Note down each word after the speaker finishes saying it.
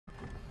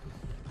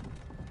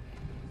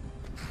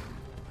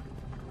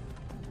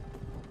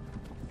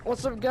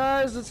What's up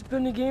guys, it's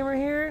ThePindaGamer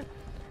here,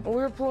 and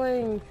we're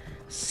playing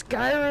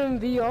Skyrim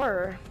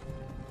VR.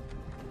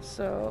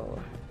 So,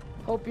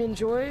 hope you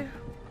enjoy.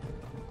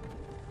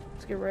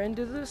 Let's get right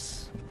into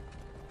this.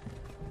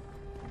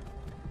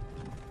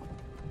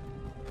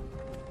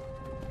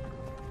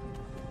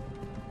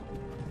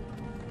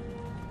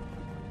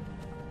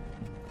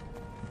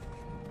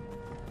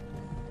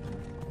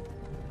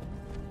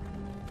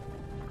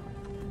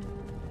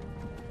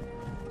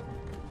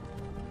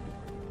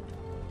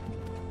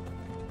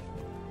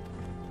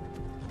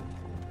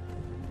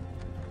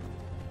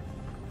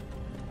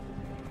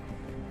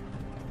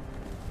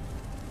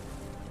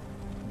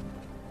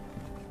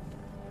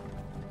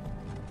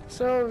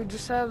 So we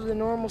just have the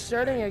normal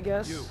starting, I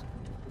guess. You're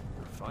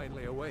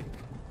finally awake.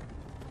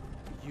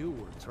 You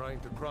were trying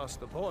to cross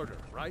the border,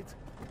 right?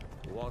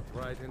 Walked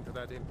right into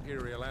that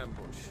Imperial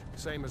ambush,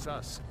 same as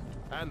us,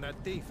 and that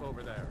thief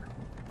over there.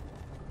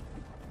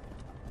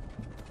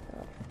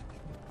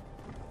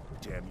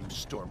 Damn you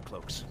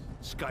Stormcloaks.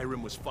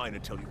 Skyrim was fine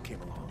until you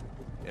came along.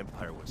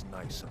 Empire was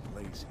nice and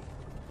lazy.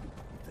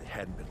 If they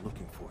hadn't been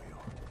looking for you,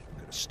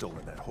 could have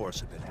stolen that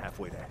horse and been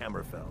halfway to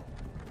Hammerfell.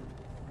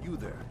 You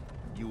there,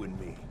 you and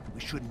me, we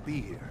shouldn't be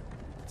here.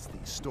 It's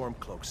these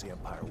Stormcloaks the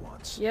Empire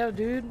wants. Yeah,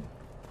 dude.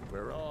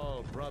 We're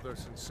all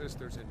brothers and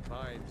sisters in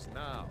binds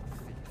now,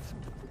 thief.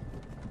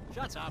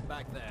 Shut up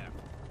back there.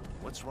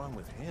 What's wrong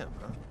with him,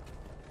 huh?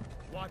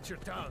 Watch your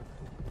tongue.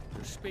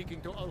 You're speaking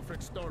to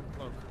Ulfric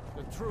Stormcloak,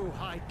 the true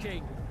High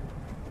King.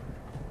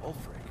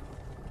 Ulfric?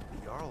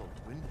 The Jarl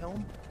of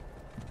Windhelm?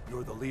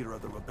 You're the leader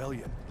of the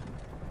rebellion.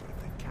 But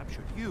if they've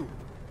captured you...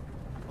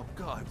 Oh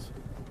gods,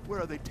 where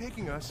are they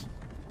taking us?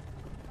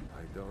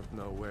 I don't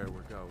know where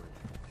we're going,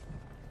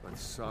 but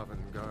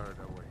Sovngarde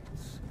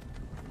awaits.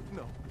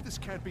 No, this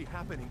can't be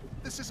happening.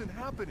 This isn't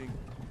happening.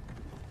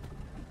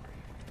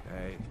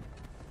 Hey,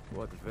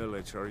 what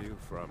village are you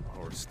from,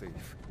 horse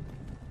thief?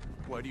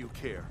 Why do you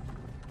care?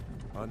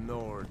 A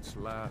Nord's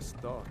last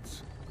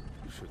thoughts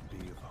should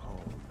be of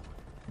home.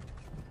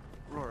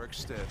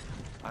 Rorikstead.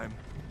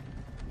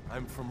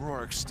 I'm from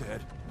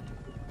Rorikstead.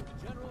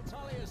 General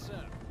Tullius,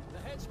 sir.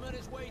 The headsman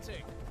is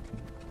waiting.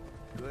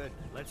 Good.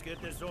 Let's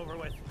get this over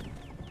with.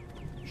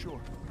 Sure.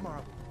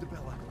 Mara,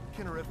 Debella,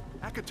 Kinnereth,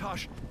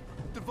 Akatosh,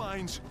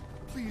 Divines,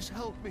 please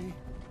help me.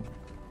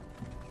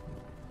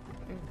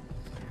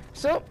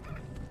 So,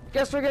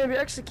 guess we're gonna be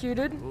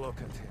executed. Look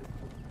at him.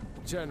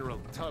 General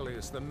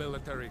Tullius, the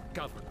military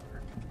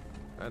governor.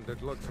 And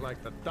it looks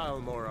like the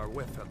Dalmor are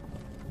with him.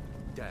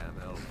 Damn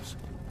elves.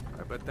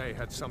 I bet they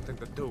had something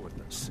to do with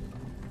this.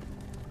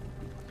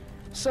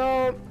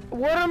 So,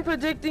 what I'm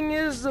predicting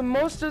is that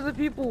most of the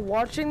people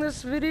watching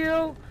this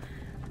video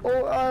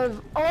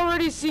have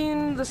already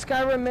seen the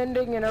Skyrim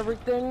ending and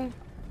everything,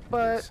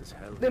 but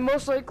they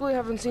most likely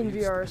haven't seen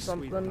VR or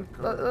something.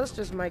 That's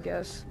just my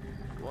guess.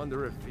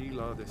 Wonder if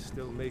Vilod is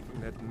still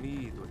making that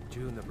mead with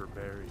juniper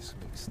berries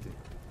mixed in.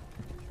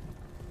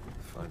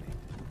 Funny.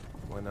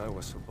 When I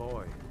was a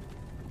boy,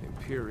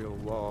 Imperial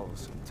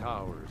walls and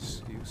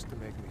towers used to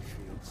make me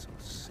feel so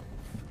safe.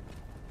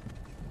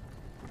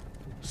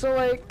 So,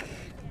 like,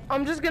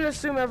 I'm just gonna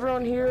assume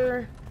everyone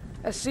here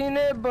has seen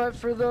it, but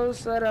for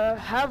those that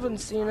haven't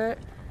seen it,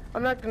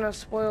 I'm not gonna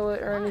spoil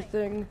it or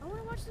anything. I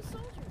wanna watch the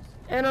soldiers.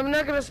 And I'm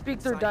not gonna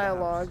speak their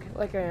dialogue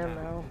like I am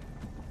now.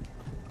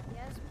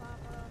 Yes,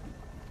 Papa.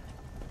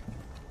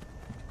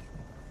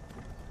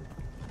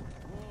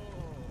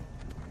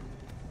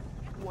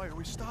 Why are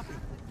we stopping?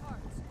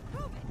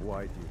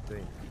 Why do you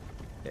think?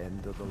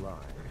 End of the line.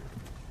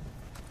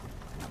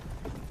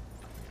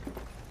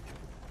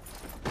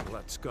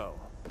 Let's go.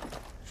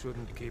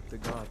 Shouldn't keep the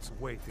gods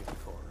waiting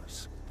for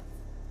us.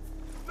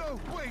 No,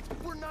 wait!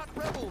 We're not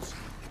rebels!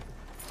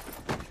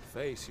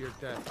 Face your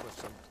death with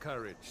some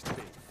courage,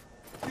 thief.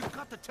 You've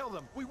got to tell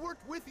them! We weren't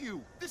with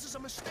you! This is a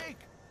mistake!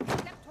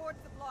 Step towards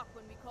the block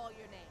when we call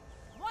your name.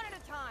 One at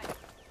a time.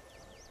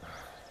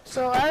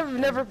 So I've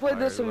never played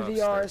this in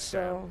VR,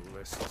 so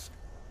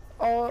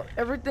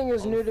everything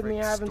is new to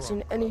me. I haven't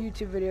seen any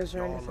YouTube videos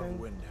or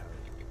anything.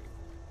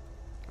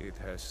 It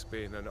has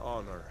been an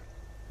honor,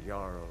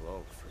 Jarl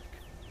Ulfric.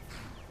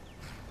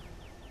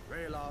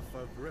 Ralof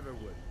of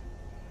Riverwood.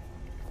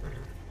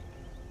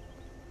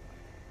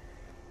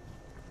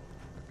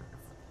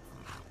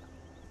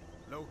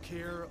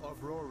 Lokir of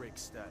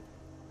Rorikstead.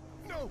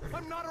 No!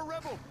 I'm not a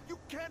rebel! You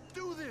can't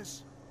do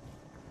this!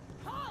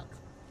 Halt!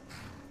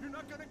 You're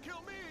not gonna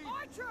kill me!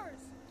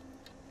 Archers!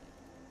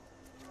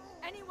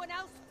 Anyone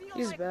else feel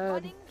He's like bad.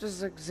 running?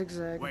 Just like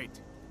zigzag.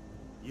 Wait.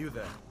 You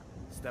there.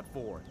 Step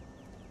forward.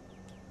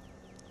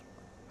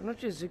 Why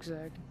don't you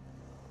zigzag?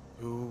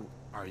 Who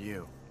are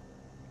you?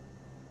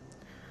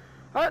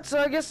 Alright, so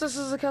I guess this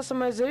is a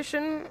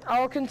customization.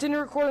 I'll continue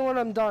recording when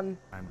I'm done.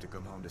 Time to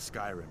come home to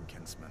Skyrim,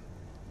 kinsman.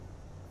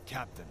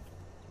 Captain,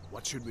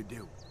 what should we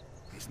do?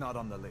 He's not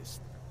on the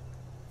list.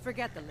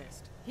 Forget the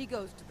list. He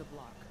goes to the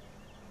block.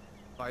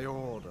 By your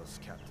orders,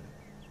 Captain.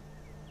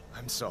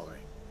 I'm sorry.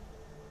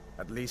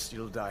 At least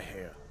you'll die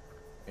here,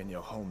 in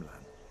your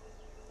homeland.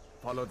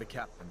 Follow the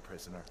captain,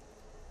 prisoner.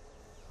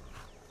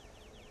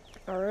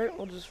 Alright,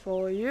 we'll just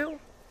follow you.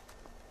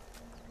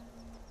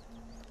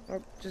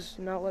 Or just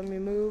not let me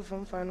move,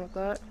 I'm fine with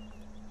that.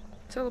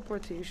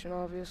 Teleportation,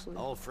 obviously.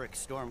 Ulfric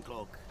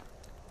Stormcloak.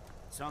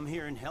 Some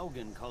here in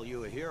Helgen call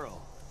you a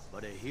hero,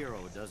 but a hero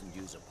doesn't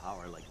use a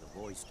power like the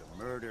voice to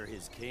murder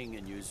his king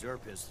and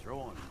usurp his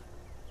throne.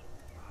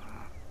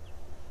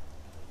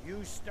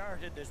 You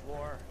started this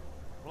war,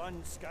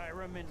 plunged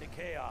Skyrim into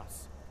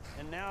chaos,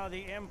 and now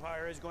the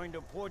Empire is going to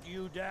put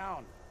you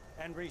down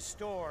and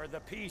restore the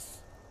peace.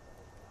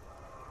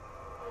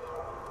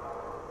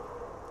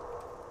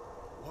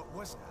 What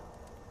was that?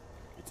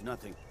 It's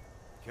nothing.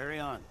 Carry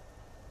on.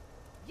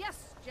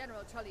 Yes,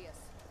 General Tullius.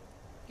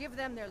 Give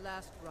them their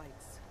last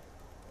rites.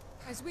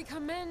 As we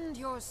commend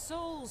your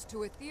souls to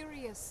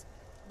Aetherius,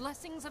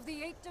 blessings of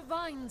the 8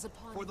 divines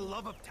upon For the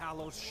love of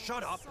Talos,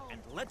 shut up and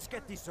let's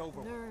get this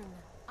over. Learn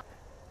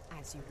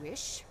as you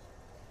wish.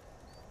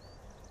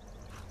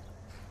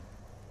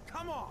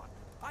 Come on!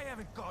 I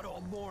haven't got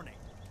all morning.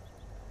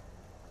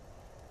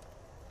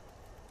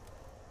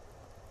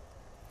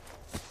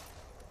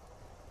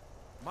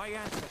 My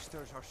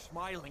ancestors are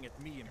smiling at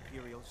me,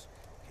 Imperials.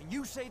 Can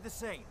you say the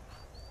same?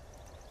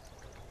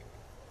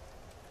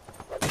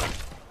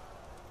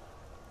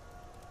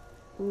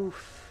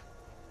 Oof.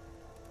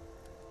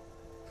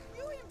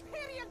 You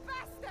Imperial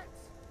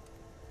bastards!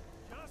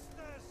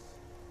 Justice!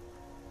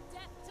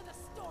 Death to the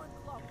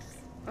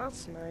Stormcloaks!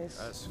 That's nice.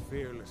 As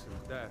fearless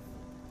in death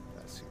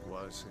as he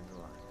was in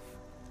life.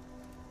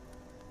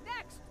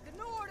 Next, the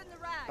Nord and the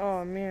Rags!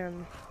 Oh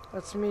man,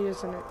 that's me,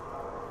 isn't it?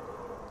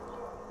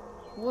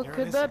 What Here it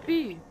could is that again.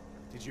 be?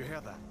 Did you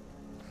hear that?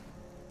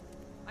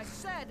 I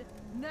said,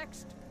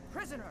 next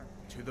prisoner!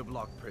 To the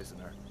block,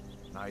 prisoner.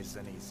 Nice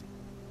and easy.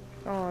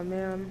 Oh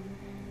man.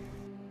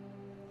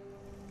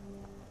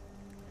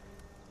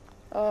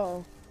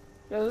 Oh.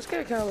 Yo, this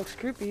guy kind of looks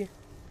creepy.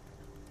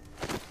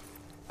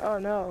 Oh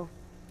no.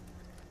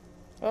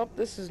 Oh,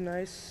 this is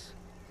nice.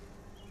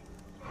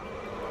 Oh,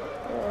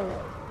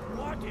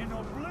 What in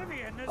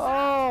oblivion is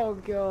oh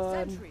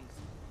god. Sentries,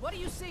 what do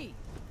you see?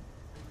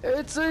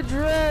 It's a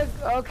drag.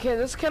 Okay,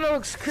 this kind of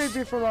looks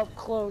creepy from up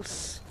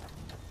close.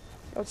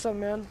 What's up,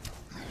 man?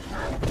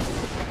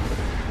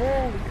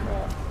 Holy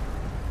crap.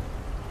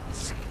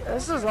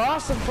 This is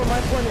awesome from my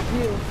point of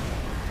view.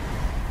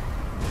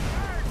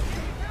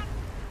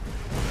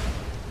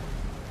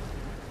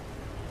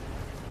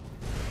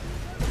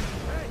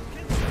 Hey,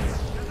 kids,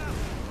 get up!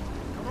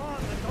 Come on,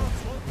 the dogs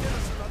won't give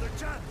us another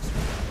chance!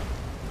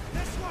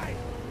 This way!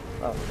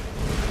 Oh.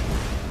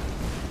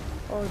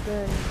 Oh,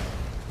 dang.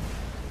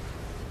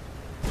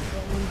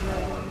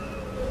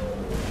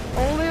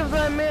 Only if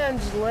that man,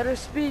 just let her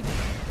speak.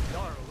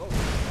 Jarl, look.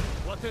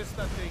 What is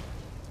that thing?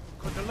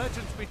 Could the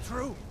legends be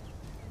true?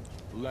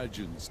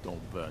 Legends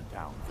don't burn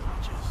down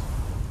villages.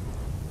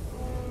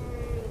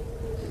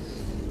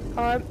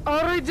 I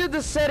already did the We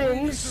need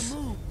settings. to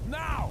move,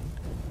 now!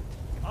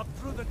 Up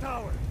through the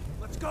tower.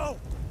 Let's go!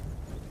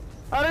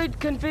 I already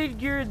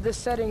configured the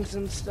settings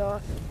and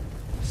stuff.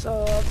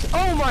 So,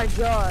 oh my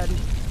god.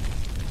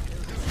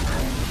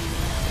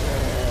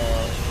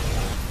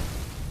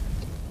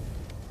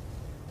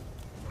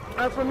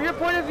 From your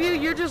point of view,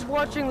 you're just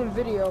watching the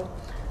video.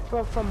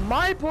 But from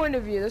my point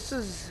of view, this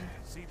is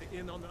See the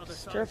inn on the other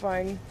side.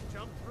 terrifying.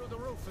 Jump through the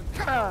roof and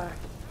Ah.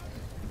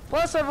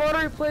 Plus, I've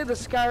already played the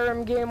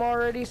Skyrim game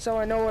already, so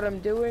I know what I'm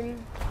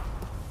doing.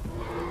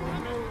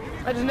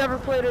 I just never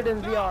played it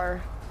in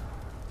VR.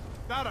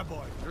 That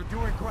boy, you're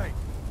doing great.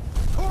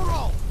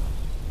 Toro!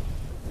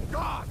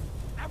 God!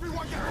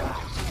 Everyone get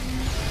back!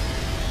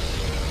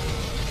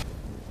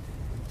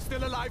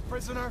 Still alive,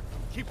 prisoner?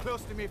 Keep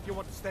close to me if you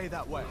want to stay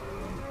that way.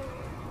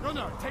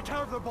 Gunnar, take care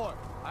of the boy.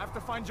 I have to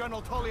find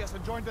General Tullius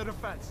and join the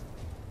defense.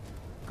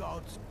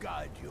 Gods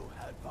guide you,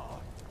 Hadvar.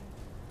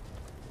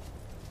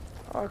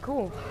 Oh,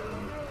 cool.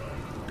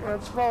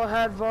 Let's follow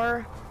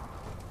Hadvar.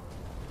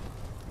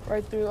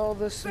 Right through all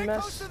this Stay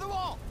mess. close to the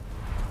wall!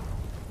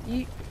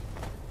 Yeet.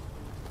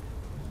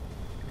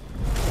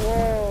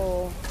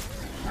 Whoa.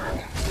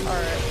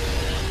 Alright.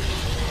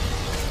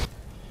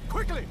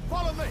 Quickly,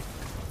 follow me!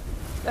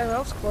 Dang, that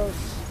was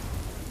close.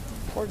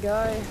 Poor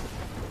guy.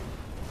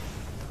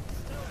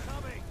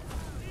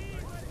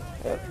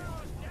 Yep.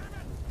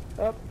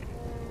 Up.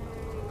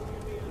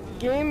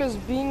 Game is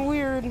being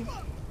weird.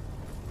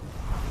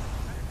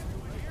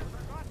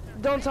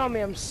 Don't tell me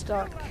I'm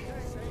stuck.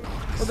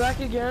 We're back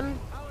again.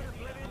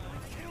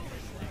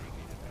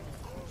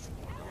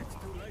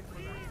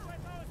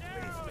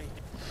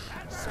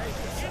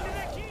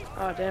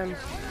 Oh damn.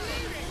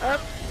 Up,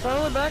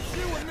 finally back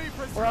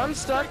where I'm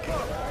stuck.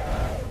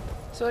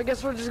 So I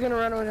guess we're just gonna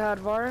run with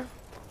Hadvar.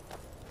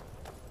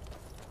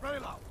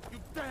 Raylo, you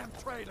damn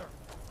traitor!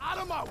 Out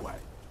of my way!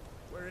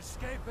 We're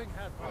escaping,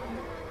 Hadvar.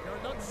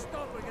 You're not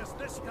stopping us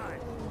this time.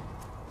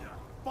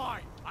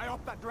 Fine, I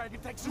hope that dragon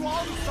takes you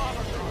all to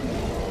Sovereign.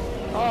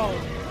 Oh.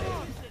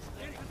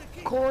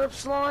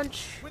 Corpse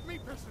launch. With me,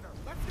 prisoner.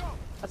 Let's go.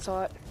 That's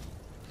hot.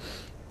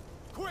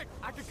 Quick,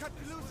 I can cut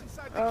you loose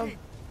inside the keep.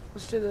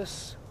 Let's do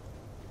this.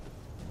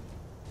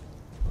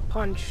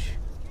 Punch.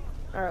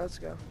 Alright, let's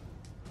go.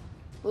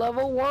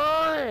 Level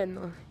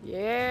 1!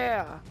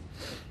 Yeah!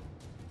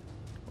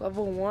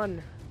 Level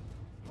 1.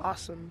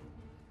 Awesome.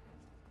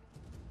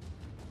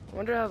 I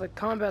wonder how the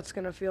combat's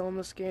gonna feel in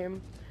this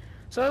game.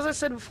 So as I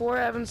said before,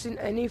 I haven't seen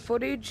any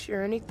footage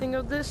or anything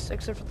of this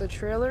except for the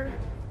trailer.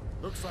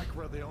 Looks like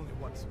we're the only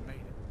ones who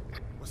made it.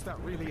 Was that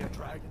really a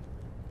dragon?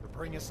 To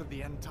bring us to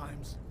the end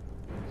times?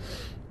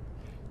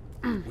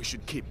 We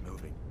should keep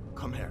moving.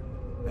 Come here.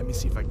 Let me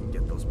see if I can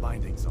get those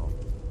bindings off.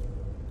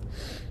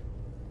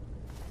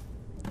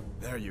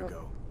 There you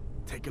go.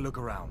 Take a look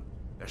around.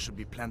 There should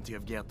be plenty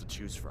of gear to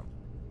choose from.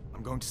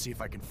 I'm going to see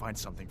if I can find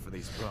something for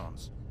these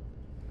bones.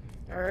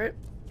 Alright.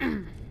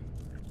 Come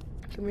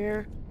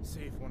here.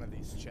 See if one of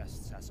these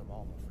chests has some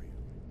armor for you.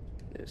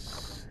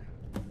 This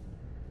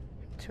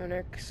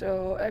tunic.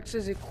 So X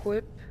is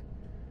equip.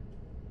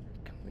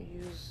 Can we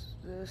use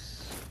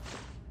this?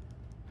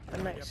 Oh,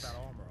 Get nice. that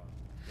armor on.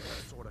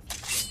 That sort of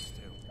things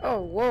too.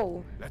 Oh,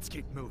 whoa. Let's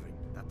keep moving.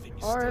 That thing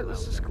is Alright, still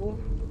this out is there. cool.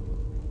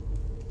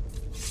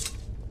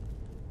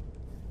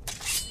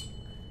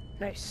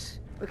 Nice.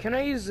 But can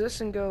I use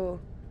this and go?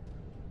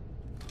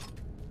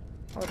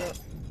 Hold up.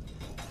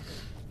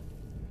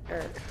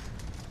 Alright.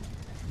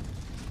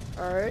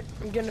 Alright,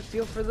 I'm getting a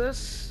feel for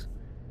this.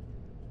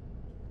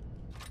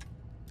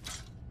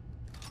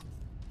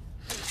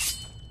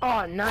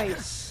 Oh,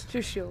 nice.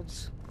 2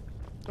 shields.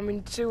 I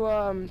mean,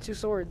 2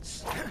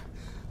 swords.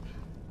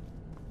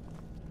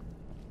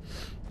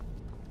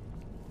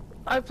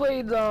 I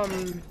played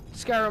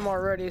Skyrim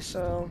already,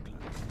 so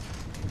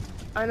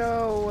I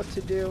know what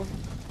to do.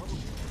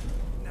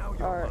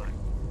 Alright.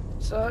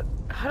 So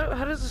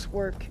how does this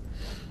work?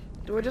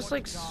 Do I just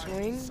like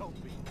swing?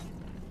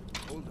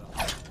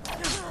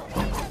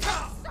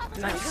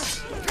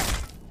 Nice.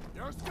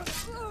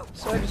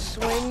 So I just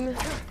swing.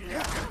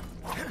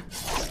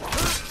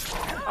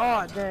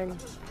 Oh dang.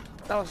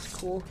 That was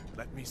cool.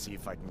 Let me see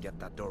if I can get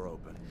that door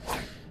open.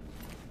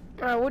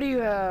 Alright, what do you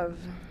have?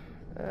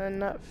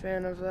 Not a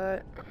fan of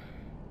that.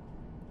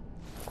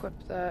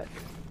 Equip that.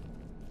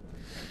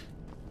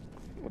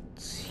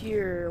 What's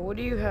here? What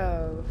do you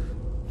have?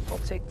 I'll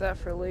take that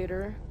for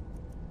later.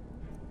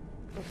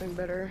 Nothing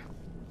better.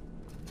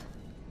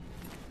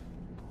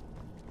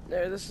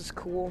 There, this is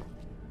cool.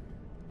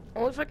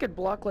 Only if I could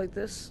block like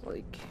this,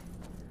 like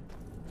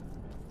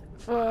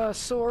if a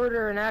sword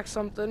or an axe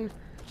something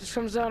just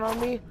comes down on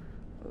me.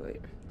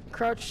 Wait,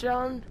 crouch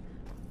down,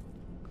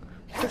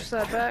 push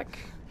that back.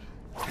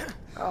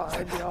 Oh,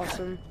 that'd be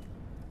awesome.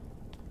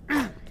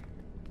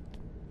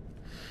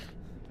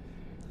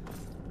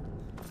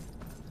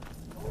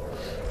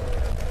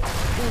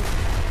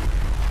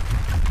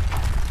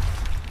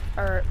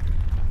 Alright.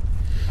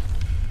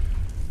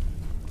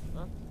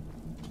 Huh?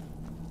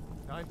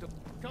 Time to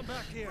come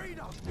back here.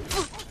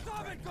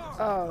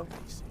 Oh.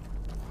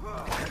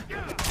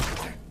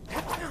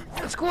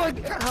 It's cool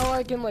like, how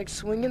I can like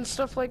swing and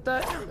stuff like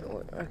that.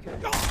 Okay,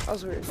 that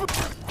was weird.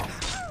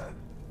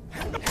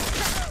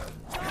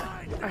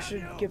 I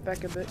should get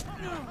back a bit.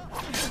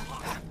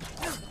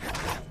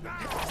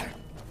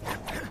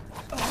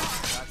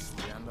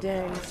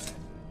 Dang.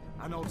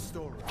 An old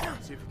storeroom.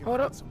 See if you can Hold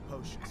find up. some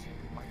potions.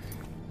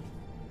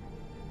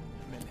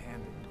 Men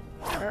handed.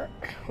 Alright,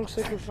 looks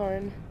like we're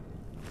fine.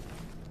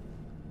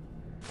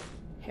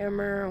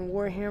 Hammer and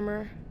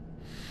warhammer.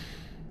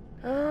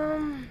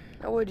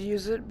 I would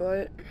use it,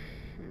 but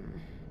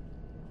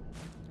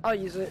I'll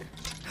use it.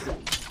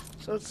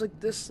 So it's like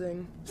this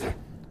thing.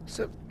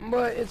 So,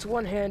 but it's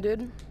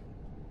one-handed.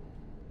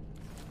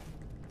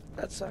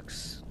 That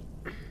sucks.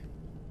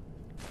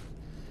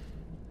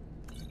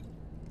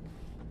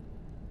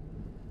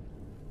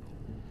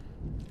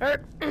 Alright,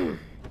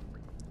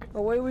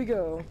 away we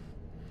go.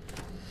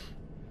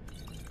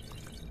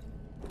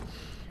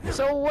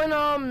 So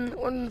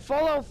when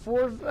Fallout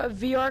 4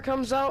 VR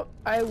comes out,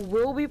 I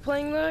will be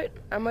playing that.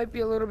 I might be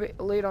a little bit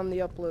late on the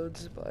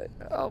uploads, but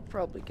I'll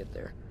probably get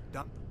there.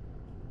 Done.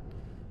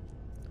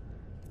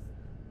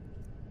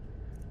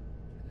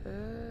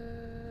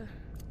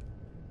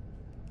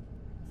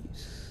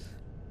 Yes.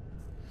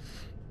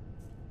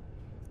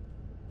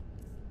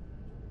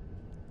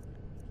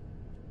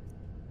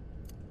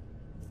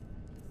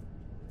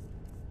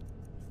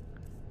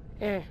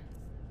 Eh.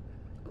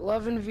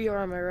 Love in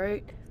VR, am I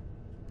right?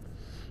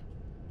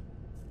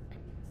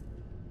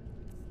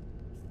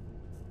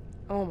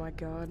 Oh my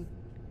god.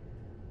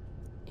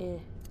 Eh.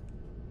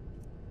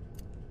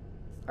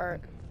 Alright.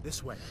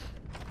 This way.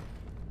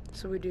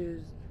 So we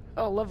do...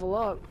 Oh, level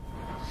up.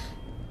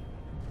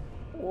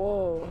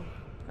 Whoa.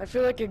 I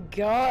feel like a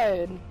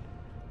god.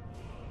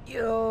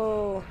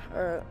 Yo.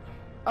 Alright.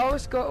 I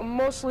always go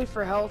mostly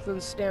for health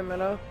and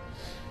stamina.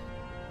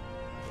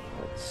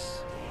 Let's...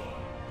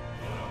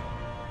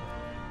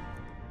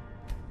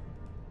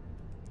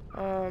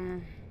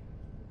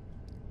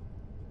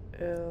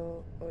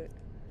 Wait.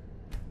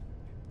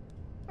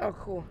 Oh,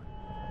 cool.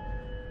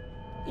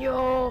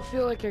 Yo, I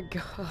feel like a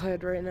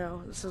god right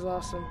now. This is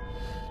awesome.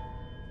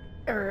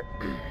 Alright.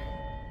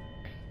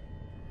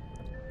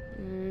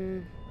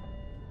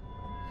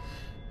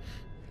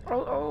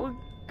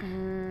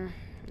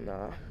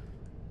 Nah.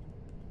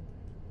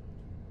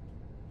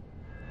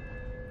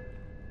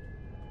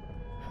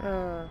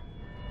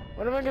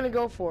 What am I gonna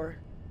go for?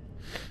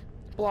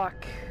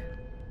 Block.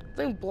 I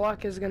think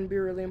block is gonna be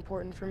really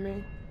important for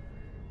me.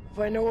 If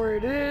I know where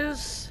it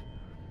is,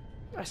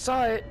 I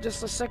saw it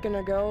just a second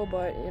ago,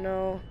 but you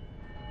know,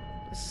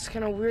 this is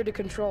kind of weird to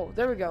control.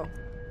 There we go.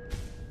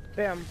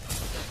 Bam.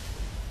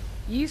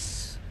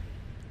 Yeast.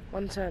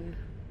 110.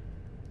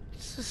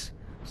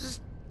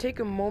 Just take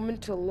a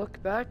moment to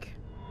look back.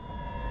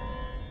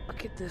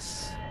 Look at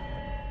this.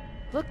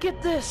 Look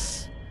at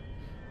this.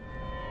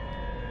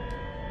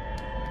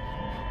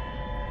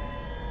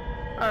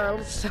 Alright,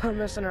 let's stop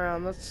messing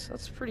around.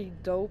 That's pretty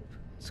dope.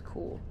 It's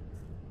cool.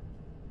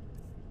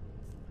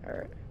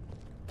 Alright.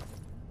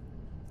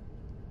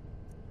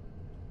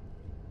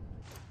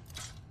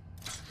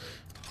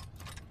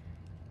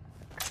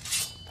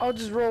 I'll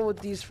just roll with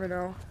these for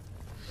now.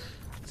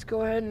 Let's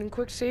go ahead and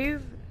quick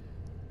save.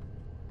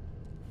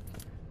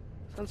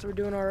 Since we're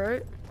doing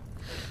alright.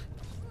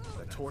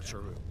 The torture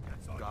room.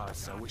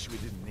 Gosh, I wish we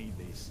didn't need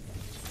these.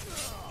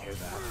 Hear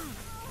that?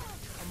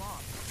 Come on.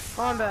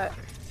 Combat.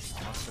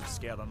 Must have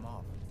scared them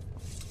off.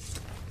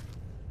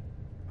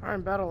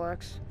 Iron battle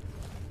axe.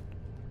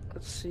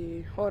 Let's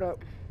see. Hold up.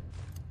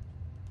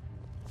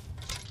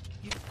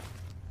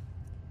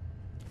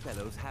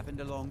 Fellows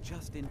happened along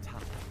just in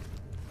time.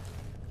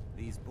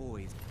 These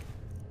boys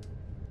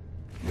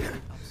are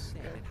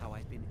upset at how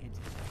I've been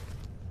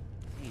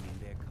entertaining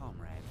their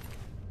comrade.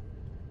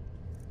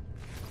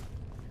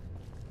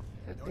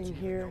 That Don't thing you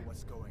here. know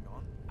what's going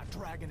on? A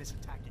dragon is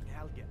attacking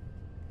Helgen.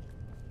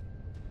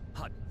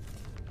 Hut.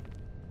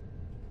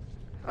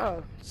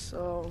 Oh,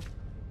 so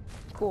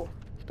cool.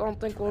 Don't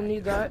think we'll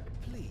need that.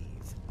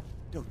 Please,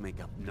 don't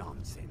make up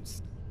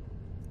nonsense.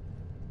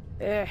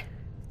 Eh.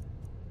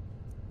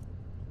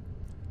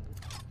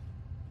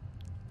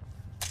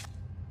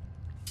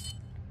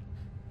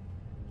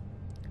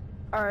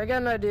 Alright, I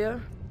got an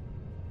idea.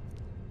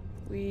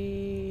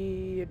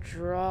 We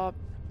drop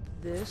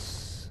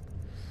this.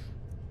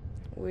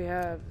 We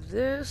have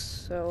this,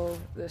 so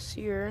this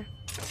here.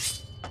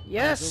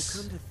 Yes!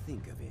 Although come to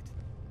think of it,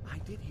 I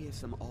did hear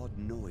some odd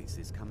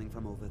noises coming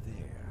from over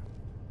there.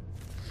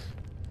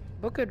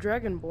 Book of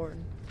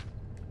Dragonborn.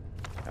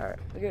 Alright,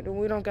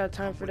 we don't got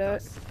time for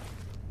that.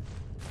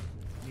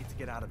 Need to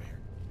get out of here.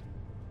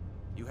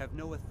 You have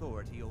no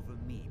authority over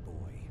me,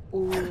 boy.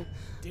 Ooh.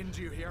 Didn't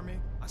you hear me?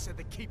 I said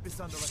the keep is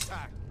under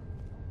attack.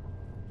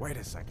 Wait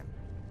a second.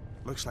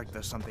 Looks like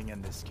there's something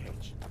in this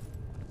cage.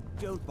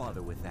 Don't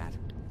bother with that.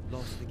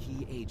 Lost the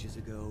key ages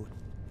ago.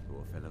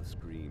 Poor fellow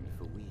screamed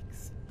for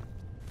weeks.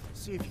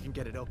 See if you can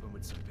get it open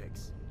with some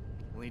picks.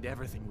 We'll need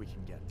everything we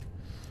can get.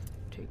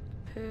 Take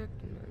the pick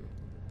and then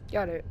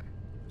got it.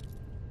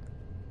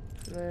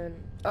 And then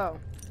oh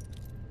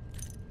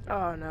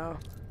no.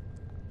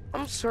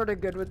 I'm sorta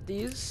good with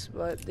these,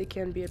 but they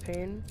can be a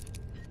pain.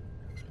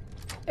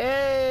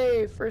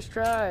 Hey, first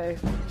try.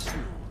 Sure.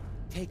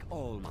 Take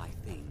all my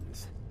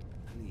things,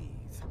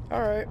 please.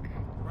 Alright.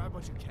 Grab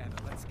what you can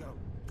and let's go.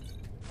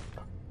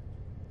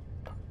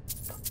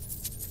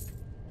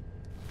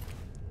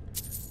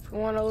 If we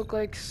want to look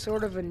like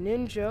sort of a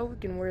ninja, we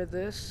can wear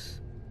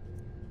this.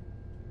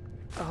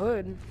 A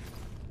hood.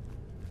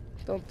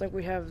 Don't think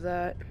we have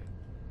that.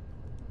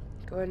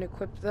 Go ahead and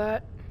equip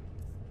that.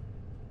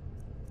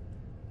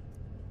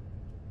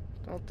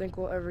 Don't think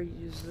we'll ever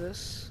use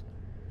this.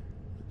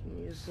 We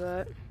can use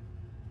that.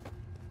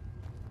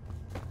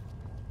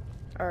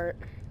 Alright.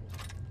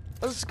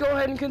 Let's go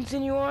ahead and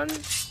continue on.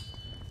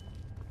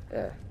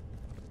 Yeah.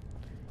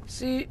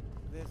 See,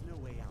 There's no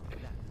way out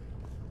of that.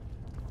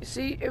 you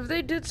see, if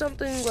they did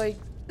something like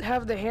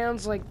have the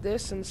hands like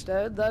this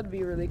instead, that'd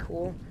be really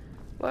cool.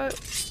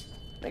 But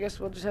I guess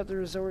we'll just have to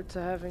resort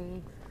to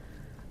having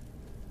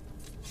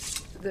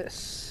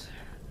this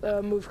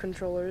move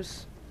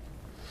controllers.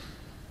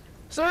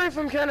 Sorry if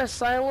I'm kind of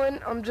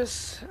silent. I'm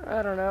just,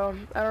 I don't know.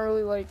 I don't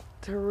really like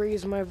to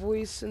raise my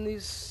voice in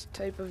these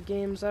type of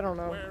games. I don't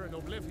know. Where in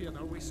Oblivion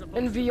are we supposed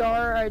In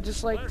VR, I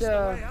just like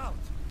to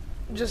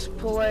just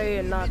play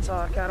and not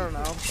talk. I don't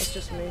know. That's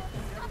just me.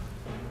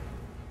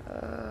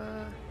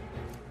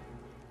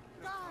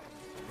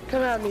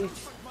 Come at me.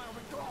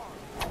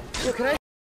 Yo, can I